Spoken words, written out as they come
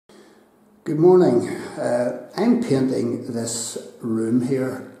Good morning. I'm painting this room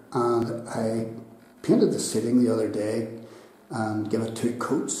here, and I painted the ceiling the other day and gave it 2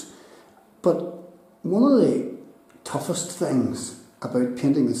 coats. But one of the toughest things about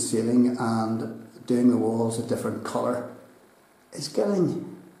painting the ceiling and doing the walls a different colour is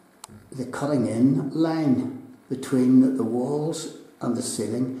getting the cutting in line between the walls and the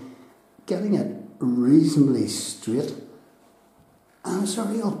ceiling, getting it reasonably straight. And it's a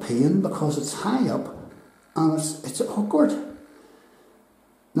real pain because it's high up and it's awkward.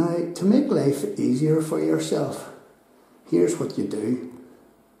 Now, to make life easier for yourself, here's what you do.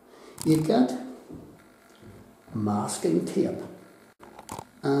 You get masking tape.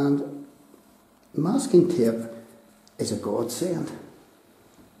 And masking tape is a godsend.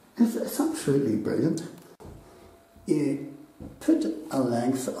 It's absolutely brilliant. You put a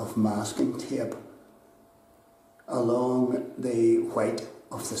length of masking tape along the white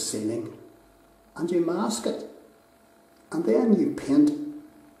of the ceiling and you mask it, and then you paint.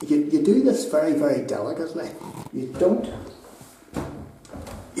 You do this very, very delicately. You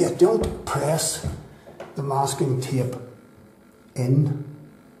don't press the masking tape in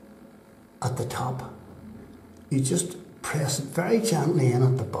at the top. You just press it very gently in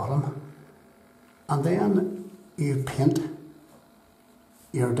at the bottom, and then you paint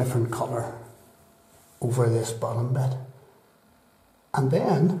your different colour over this bottom bit. And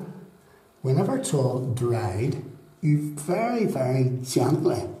then, whenever it's all dried, you very, very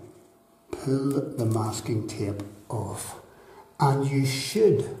gently pull the masking tape off. And you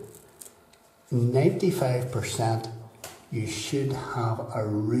should, 95%, you should have a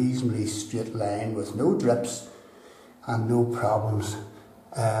reasonably straight line with no drips and no problems.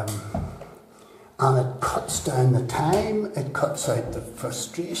 And it cuts down the time, it cuts out the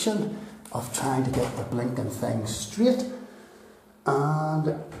frustration of trying to get the blinking thing straight,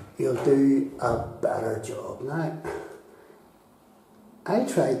 and you'll do a better job. Now,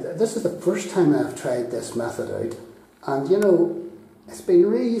 this is the first time I've tried this method out, and you know, it's been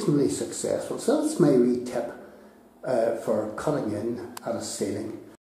reasonably successful. So that's my wee tip for cutting in at a ceiling.